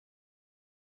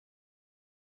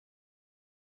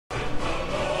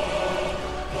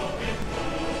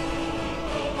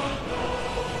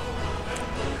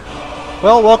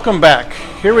Well, welcome back.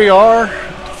 Here we are,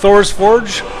 Thor's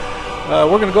Forge. We're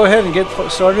going to go ahead and get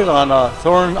started on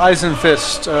Thorn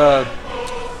Eisenfist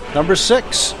number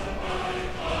 6.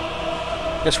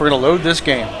 Guess we're going to load this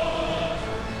game.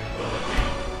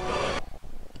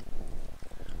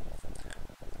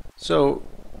 So,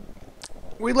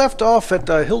 we left off at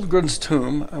Hillgrund's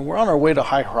tomb, and we're on our way to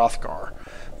High Hrothgar.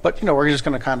 But, you know, we're just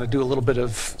going to kind of do a little bit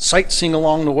of sightseeing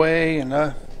along the way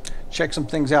and check some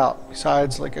things out.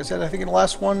 Besides, like I said, I think in the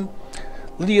last one,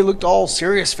 Lydia looked all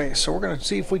serious face, so we're going to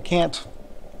see if we can't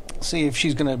see if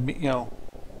she's going to be,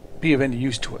 be of any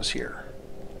use to us here.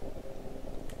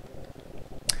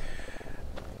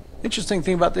 Interesting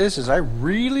thing about this is I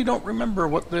really don't remember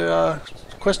what the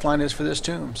quest line is for this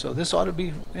tomb, so this ought to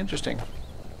be interesting.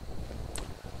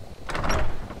 Got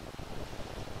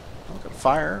a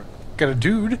fire. Got a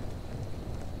dude.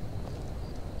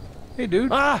 Hey,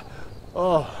 dude. Ah!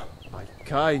 Oh, my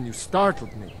kind, you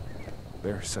startled me.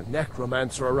 There's a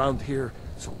necromancer around here,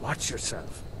 so watch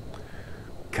yourself.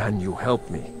 Can you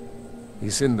help me?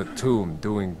 He's in the tomb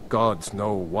doing gods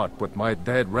know what with my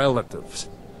dead relatives.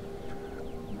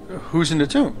 Who's in the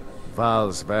tomb?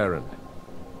 Val's Baron.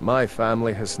 My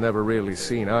family has never really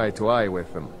seen eye to eye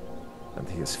with him, and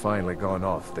he has finally gone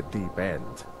off the deep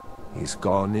end. He's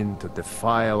gone in to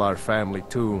defile our family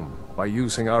tomb by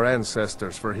using our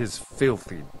ancestors for his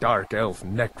filthy dark elf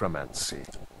necromancy.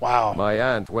 Wow. My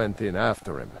aunt went in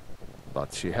after him,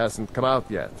 but she hasn't come out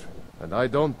yet, and I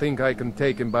don't think I can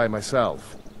take him by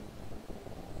myself.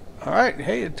 All right,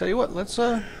 hey, I tell you what, let's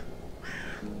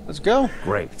go.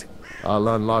 Great. I'll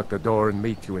unlock the door and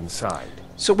meet you inside.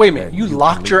 So wait a minute, Then you you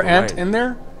locked can your lead the aunt way. in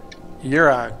there? You're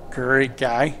a great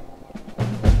guy.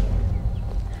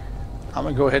 I'm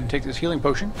gonna go ahead and take this healing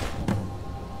potion.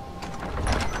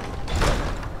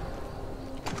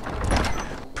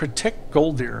 Protect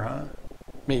Goldir, huh?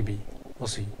 Maybe. We'll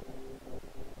see.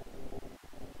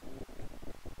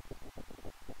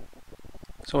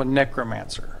 So a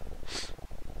necromancer.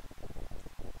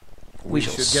 We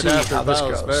shall should see get after how this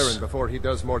Val's goes. Baron before he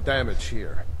does more damage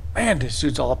here. Man, this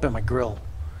dude's all up in my grill.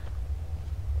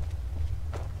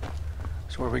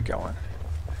 So where are we going?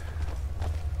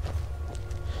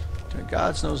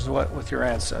 God knows what with your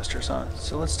ancestors, huh?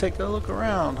 So let's take a look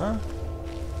around, huh?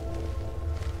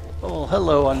 Oh,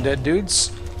 hello, undead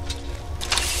dudes.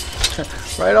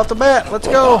 Right off the bat, let's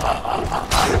go.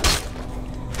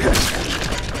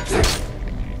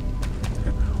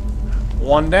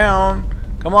 One down.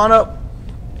 Come on up.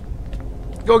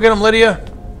 Go get him, Lydia.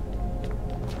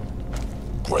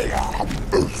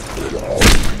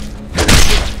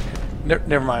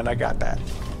 Never mind, I got that.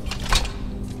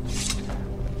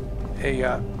 Hey,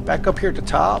 back up here at the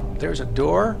top. There's a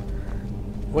door.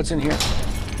 What's in here?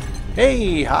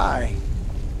 Hey, hi.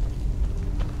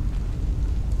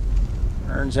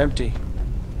 Urn's empty.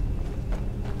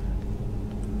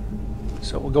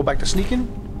 So we'll go back to sneaking.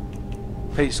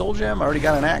 Pay soul gem. I already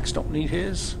got an axe. Don't need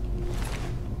his.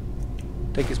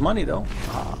 Take his money though.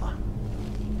 Ah.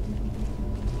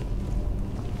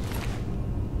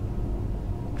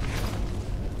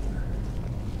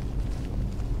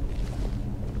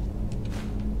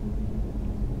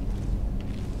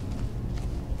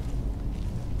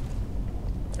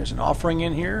 There's an offering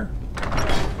in here.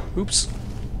 Oops.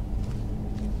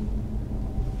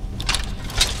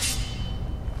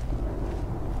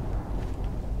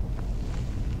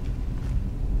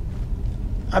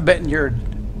 I bet you're...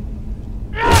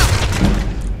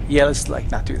 Yeah, let's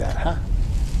not do that, huh?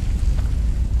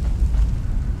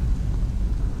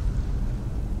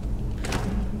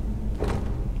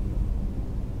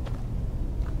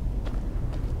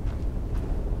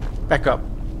 Back up.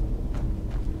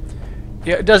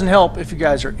 Yeah, it doesn't help if you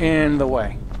guys are in the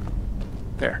way.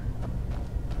 There.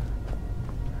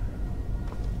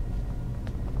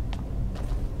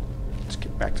 Let's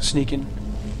get back to sneaking.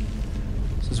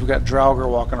 Since we got Draugr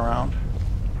walking around.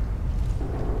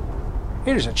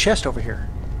 Hey, there's a chest over here.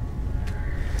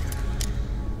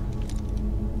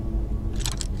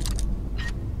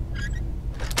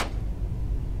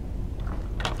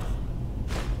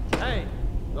 Hey,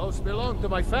 those belong to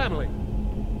my family.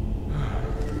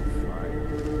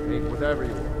 Take whatever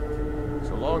you want,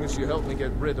 so long as you help me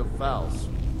get rid of Val's.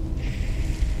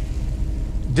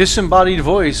 Disembodied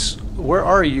voice, where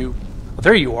are you? Oh,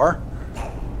 there you are.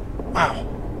 Wow.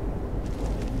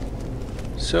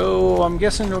 So I'm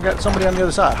guessing we've got somebody on the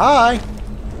other side. Hi.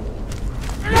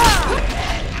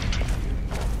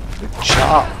 Good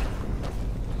job.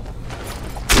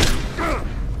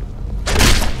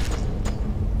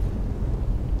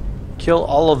 Kill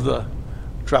all of the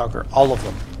Draugr, all of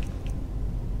them.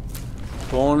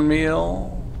 Bone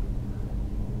meal.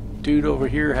 Dude over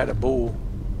here had a bow.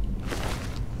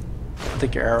 I'll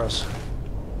take your arrows.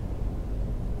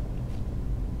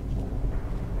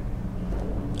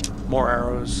 More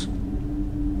arrows.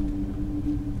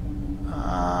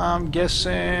 I'm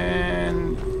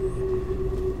guessing...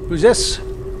 Who's this?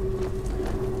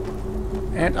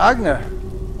 Aunt Agna.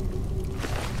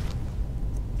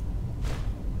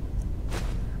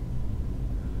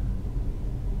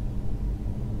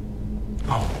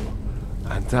 Oh,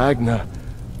 Aunt Agna.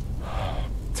 Oh,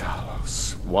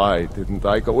 Talos. Why didn't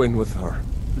I go in with her?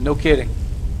 No kidding.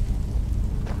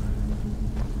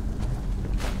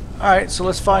 Alright, so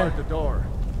let's find... the door.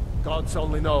 Gods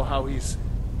only know how he's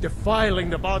defiling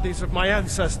the bodies of my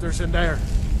ancestors in there.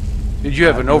 Did you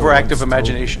have an overactive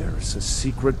imagination? There's a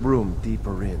secret room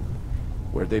deeper in,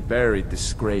 where they bury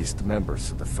disgraced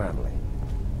members of the family.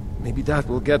 Maybe that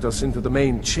will get us into the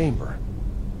main chamber.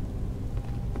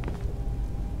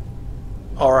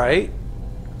 Alright.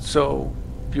 So,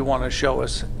 you want to show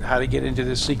us how to get into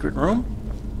this secret room?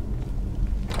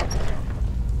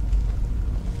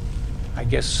 I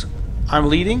guess I'm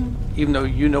leading, even though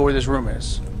you know where this room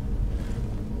is.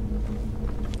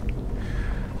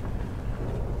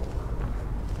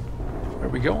 Where are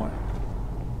we going?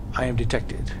 I am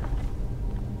detected.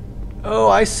 Oh,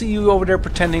 I see you over there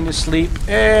pretending to sleep,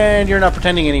 and you're not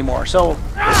pretending anymore, so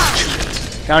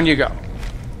down you go.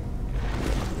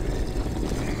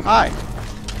 Hi.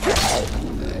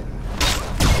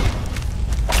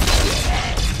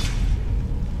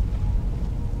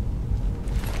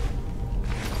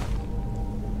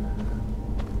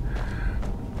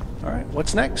 Alright,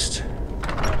 what's next?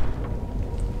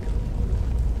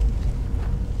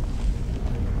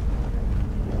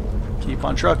 Keep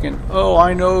on trucking. Oh,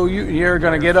 I know you're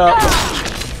gonna get up.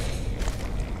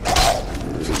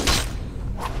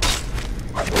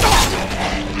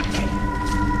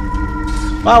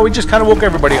 Wow, we just kind of woke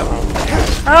everybody up.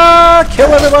 Ah, kill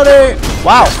everybody!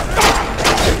 Wow.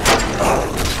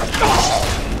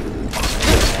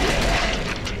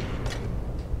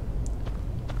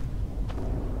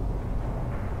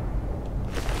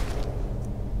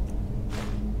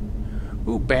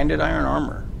 Ooh, banded iron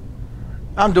armor.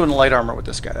 I'm doing the light armor with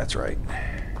this guy, that's right.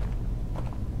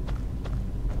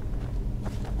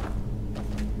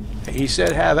 He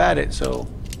said have at it, so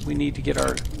we need to get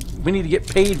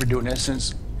paid for doing this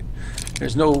since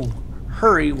there's no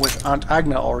hurry with Aunt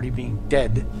Agna already being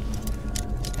dead.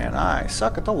 And I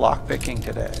suck at the lockpicking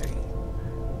today.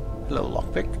 Hello,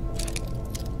 lockpick.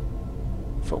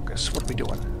 Focus, what are we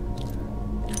doing?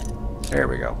 There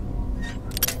we go.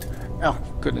 Oh,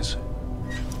 goodness.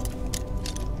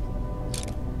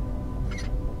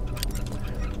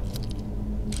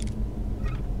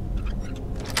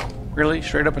 Really?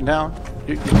 Straight up and down?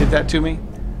 You did that to me?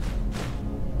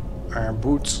 Iron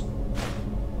boots.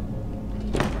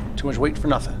 Too much weight for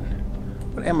nothing.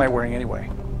 What am I wearing anyway?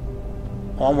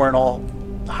 Oh, I'm wearing all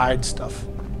hide stuff.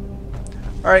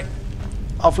 Alright.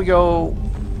 Off we go.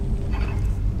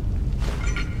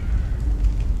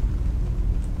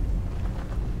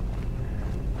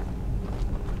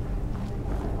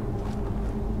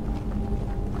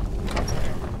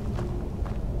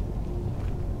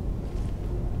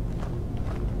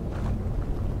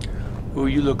 Ooh,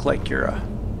 you look like you're a...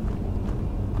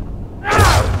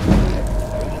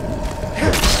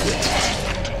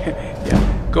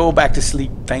 Yeah, go back to sleep.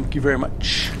 Thank you very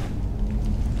much.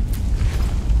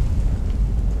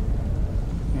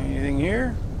 Anything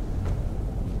here?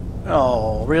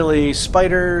 Oh, really?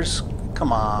 Spiders?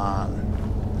 Come on.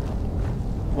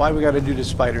 Why we gotta do the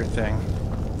spider thing?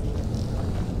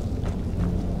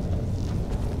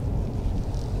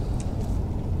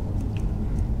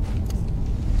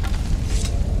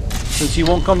 Since he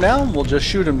won't come down, we'll just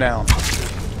shoot him down.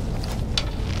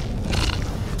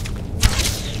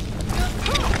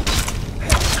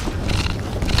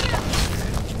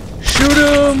 Shoot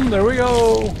him! There we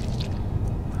go!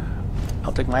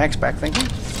 I'll take my axe back, thank you.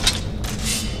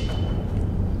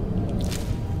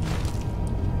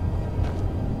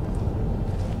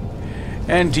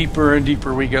 And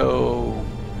deeper we go.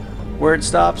 Where it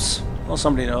stops? Well,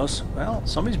 somebody knows. Well,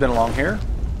 somebody's been along here.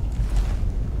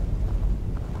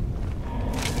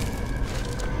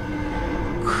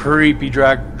 Creepy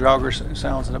Draugr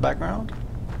sounds in the background.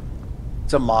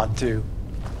 It's a mod too.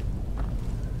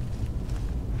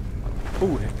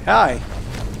 Ooh, hi.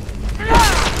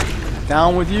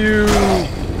 Down with you.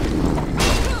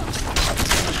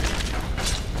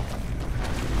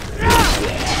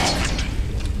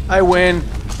 I win.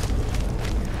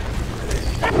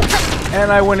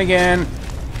 And I win again.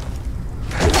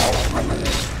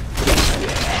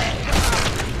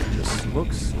 This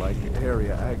looks like the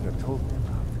area Agna told me about.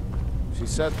 She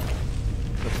said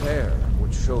the bear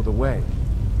would show the way.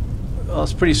 Well,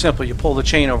 it's pretty simple. You pull the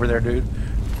chain over there, dude.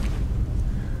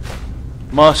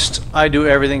 Must I do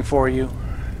everything for you?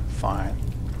 Fine.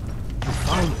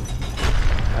 Fine.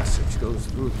 Passage goes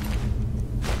through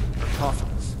the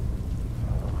coffins.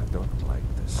 Oh, I don't like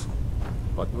this.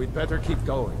 But we'd better keep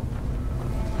going.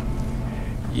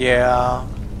 Yeah,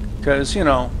 because, you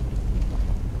know,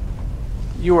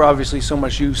 you were obviously so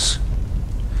much use.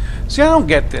 See, I don't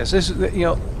get this. This is, you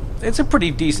know, it's a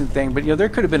pretty decent thing, but, you know, there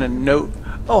could have been a note.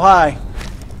 Oh, hi.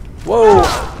 Whoa.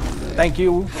 Thank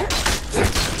you.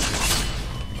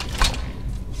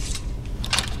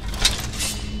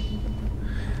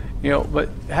 You know, but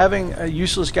having a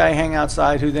useless guy hang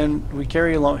outside who then we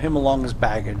carry him along as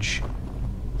baggage.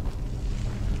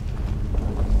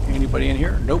 Anybody in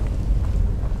here? Nope.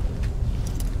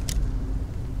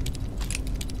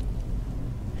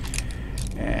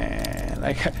 And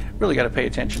I really got to pay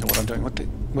attention to what I'm doing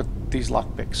with these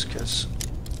lockpicks, because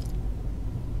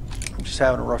I'm just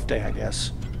having a rough day, I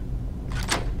guess.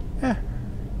 Yeah.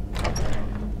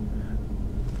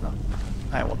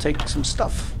 I will take some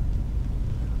stuff.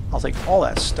 I'll take all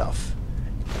that stuff.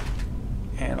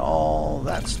 And all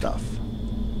that stuff.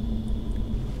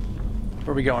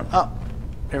 Where are we going? Up.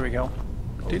 There we go.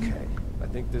 Okay. I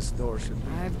think this door should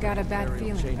be... I've got a bad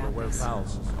feeling about where this.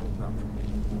 Val's is holding up.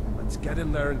 Let's get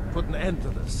in there and put an end to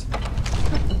this.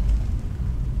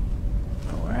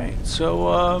 Alright,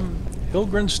 so,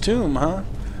 Hillgrund's tomb, huh?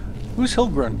 Who's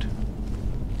Hillgrund?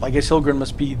 Well, I guess Hillgrund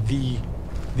must be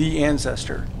the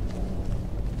ancestor.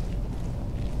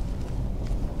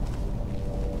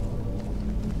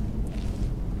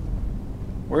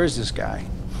 Where is this guy?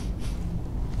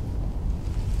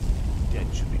 Dead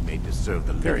should be made to serve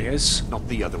the living. There he is. Not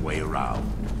the other way around.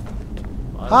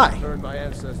 Hi. I returned my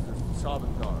ancestors to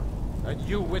Sovngarde, and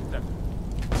you with them.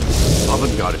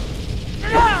 Haven't got it.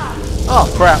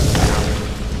 Oh, crap.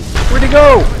 Where'd he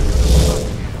go?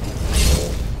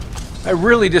 I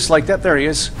really dislike that. There he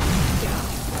is.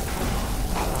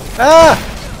 Ah!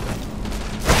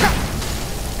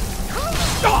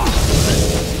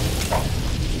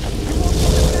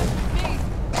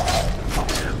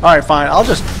 Alright, fine. I'll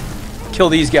just kill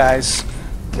these guys.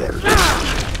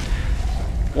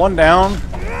 One down.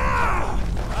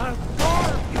 I'll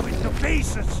burn you into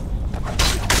pieces.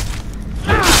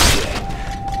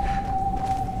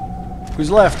 Who's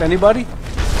left? Anybody?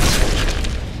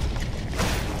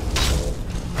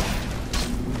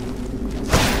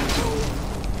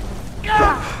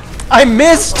 I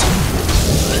missed!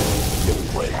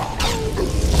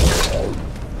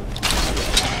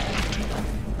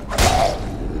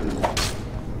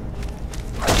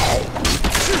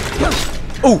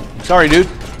 Oh, sorry, dude.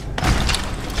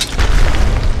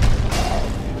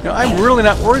 No, I'm really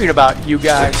not worried about you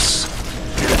guys.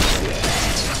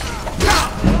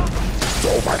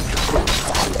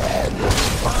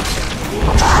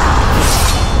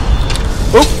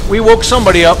 Oh, we woke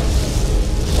somebody up.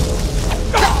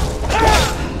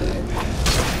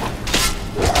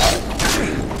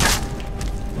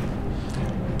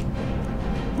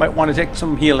 Might want to take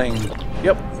some healing.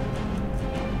 Yep.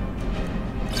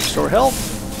 Restore health.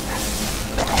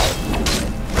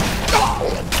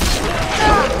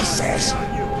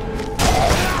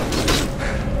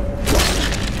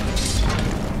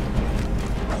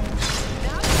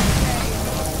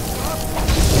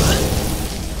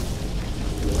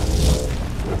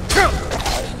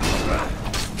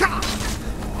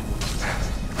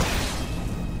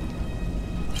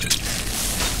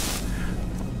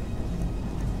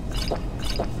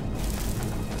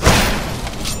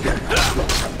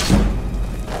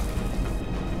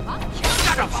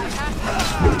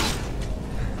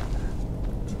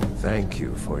 Thank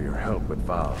you for your help with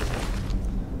Val.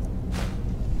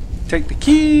 Take the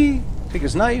key, take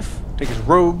his knife, take his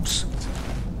robes.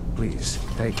 Please,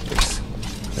 take this,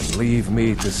 and leave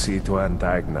me to see to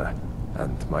Andagna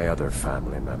and my other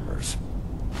family members.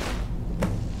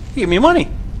 Give me money.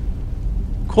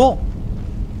 Cool.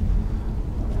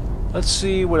 Let's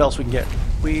see what else we can get.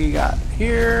 We got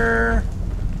here...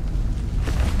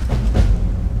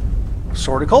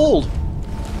 Sword of Cold.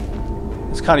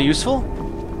 It's kind of useful.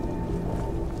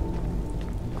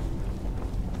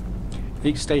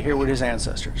 He can stay here with his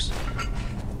ancestors.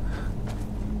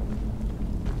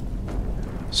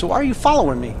 So why are you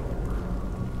following me?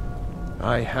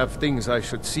 I have things I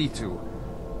should see to,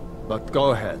 but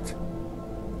go ahead.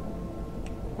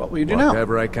 What will you do now?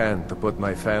 Whatever I can to put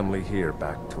my family here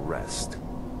back to rest.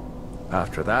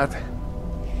 After that,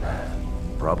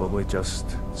 probably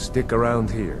just stick around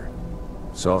here.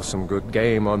 Saw some good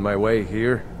game on my way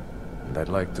here, and I'd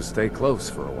like to stay close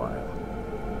for a while.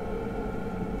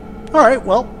 Alright,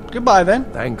 well, goodbye then.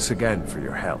 Thanks again for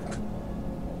your help.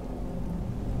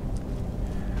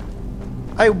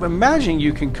 I imagine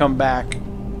you can come back.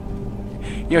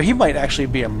 You know, he might actually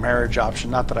be a marriage option.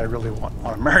 Not that I really want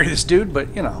to marry this dude,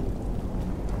 but, you know.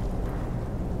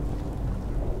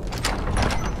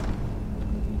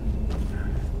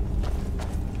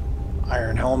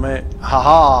 Iron helmet.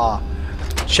 Haha.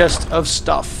 Chest of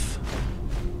stuff.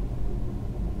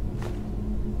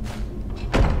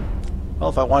 Well,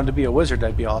 if I wanted to be a wizard,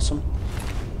 that'd be awesome.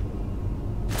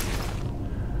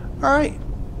 Alright.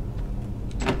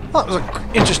 Well, that was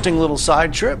an interesting little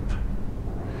side trip.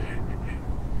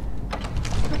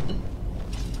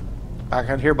 Back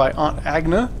out here by Aunt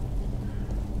Agna.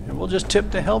 And we'll just tip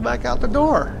the hell back out the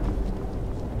door.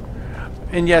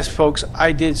 And yes, folks,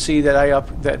 I did see that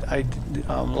I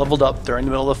leveled up during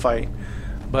the middle of the fight.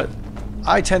 But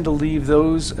I tend to leave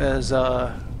those as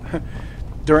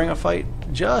during a fight,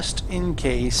 just in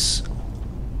case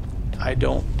I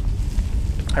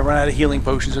run out of healing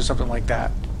potions or something like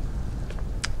that.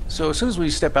 So as soon as we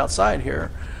step outside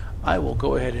here, I will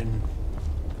go ahead and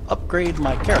upgrade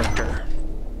my character.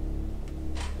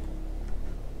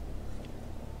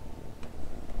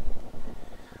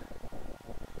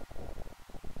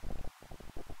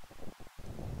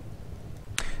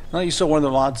 Well, you saw one of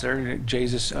the mods there,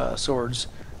 Jesus swords.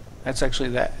 That's actually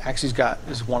that axe he's got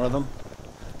is one of them.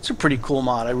 It's a pretty cool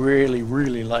mod. I really,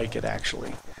 really like it,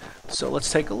 actually. So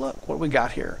let's take a look. What we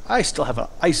got here? I still have an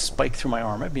ice spike through my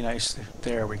arm. That'd be nice.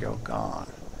 There we go. Gone.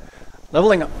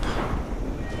 Leveling up.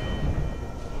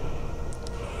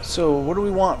 So what do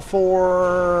we want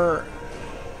for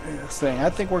this thing? I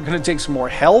think we're going to take some more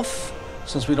health,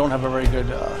 since we don't have a very good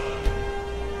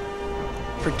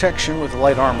protection with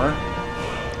light armor.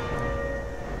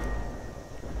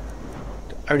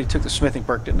 I already took the smithing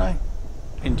perk, didn't I?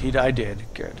 Indeed I did.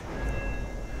 Good.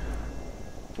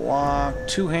 Block,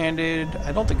 two-handed.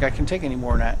 I don't think I can take any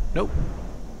more than that. Nope.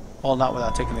 Well, not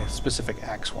without taking the specific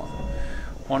axe one.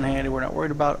 One-handed, we're not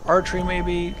worried about. Archery,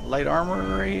 maybe. Light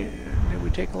armor. Did we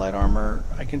take light armor?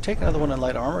 I can take another one in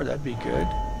light armor. That'd be good.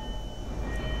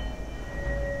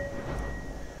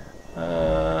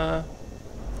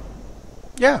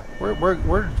 Yeah,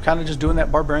 we're kind of just doing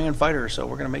that barbarian fighter, so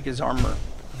we're gonna make his armor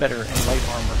better in light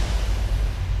armor.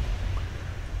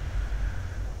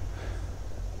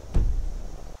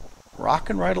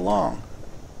 Rocking right along.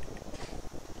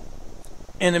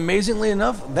 And amazingly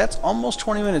enough, that's almost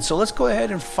 20 minutes. So let's go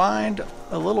ahead and find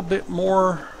a little bit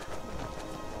more,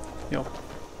 you know,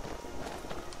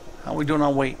 how are we doing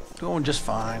on weight? Going just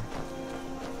fine.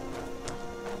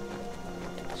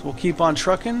 So we'll keep on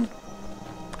trucking.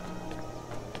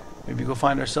 Maybe go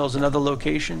find ourselves another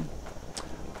location.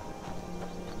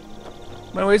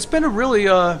 Anyway, it's been a really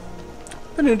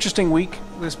been an interesting week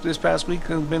this past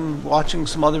week. I've been watching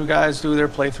some other guys do their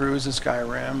playthroughs of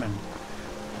Skyrim, and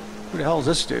who the hell is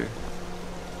this dude?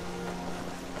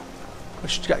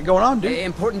 What you got going on, dude?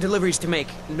 Important deliveries to make.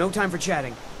 No time for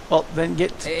chatting. Well, then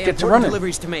get to running. Important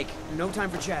deliveries to make. No time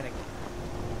for chatting.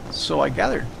 So I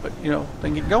gathered, but you know,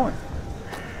 then get going.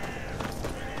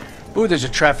 Ooh, there's a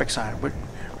traffic sign.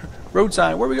 Road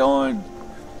sign. Where are we going?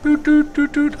 Doot doot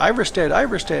doot doot. Iverstead,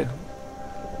 Iverstead.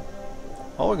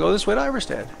 Oh, we'll go this way to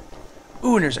Iverstead.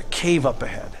 Ooh, and there's a cave up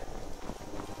ahead.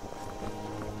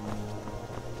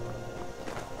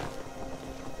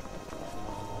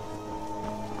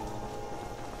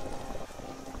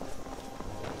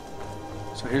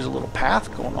 So here's a little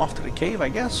path going off to the cave, I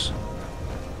guess.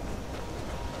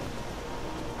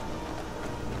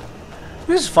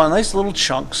 This is fun, nice little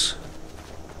chunks.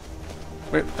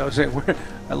 Wait, that was it.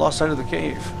 I lost sight of the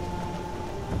cave.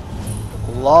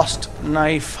 Lost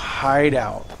knife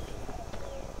hideout.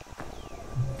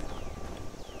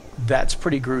 That's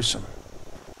pretty gruesome.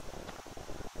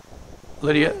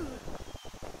 Lydia,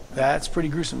 that's pretty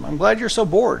gruesome. I'm glad you're so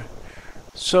bored.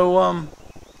 So,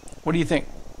 what do you think?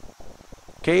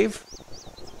 Cave?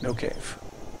 No cave.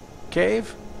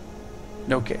 Cave?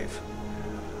 No cave.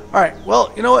 Alright,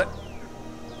 well, you know what?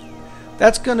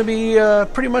 That's going to be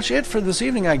pretty much it for this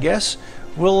evening, I guess.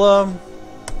 We'll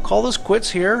call this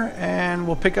quits here, and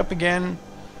we'll pick up again.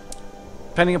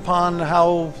 Depending upon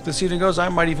how this evening goes, I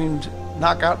might even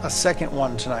knock out a second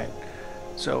one tonight.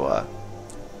 So,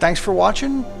 thanks for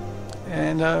watching,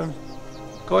 and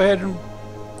go ahead and,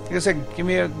 like I said, go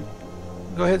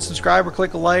ahead and subscribe or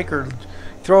click a like or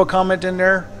throw a comment in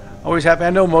there. Always happy. I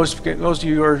know most of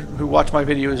you who watch my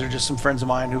videos are just some friends of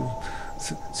mine who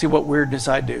see what weirdness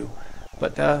I do.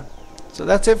 But so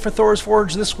that's it for Thor's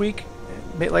Forge this week.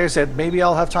 Like I said, maybe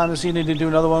I'll have time this evening to do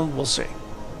another one. We'll see.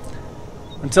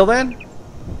 Until then,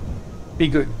 be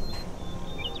good.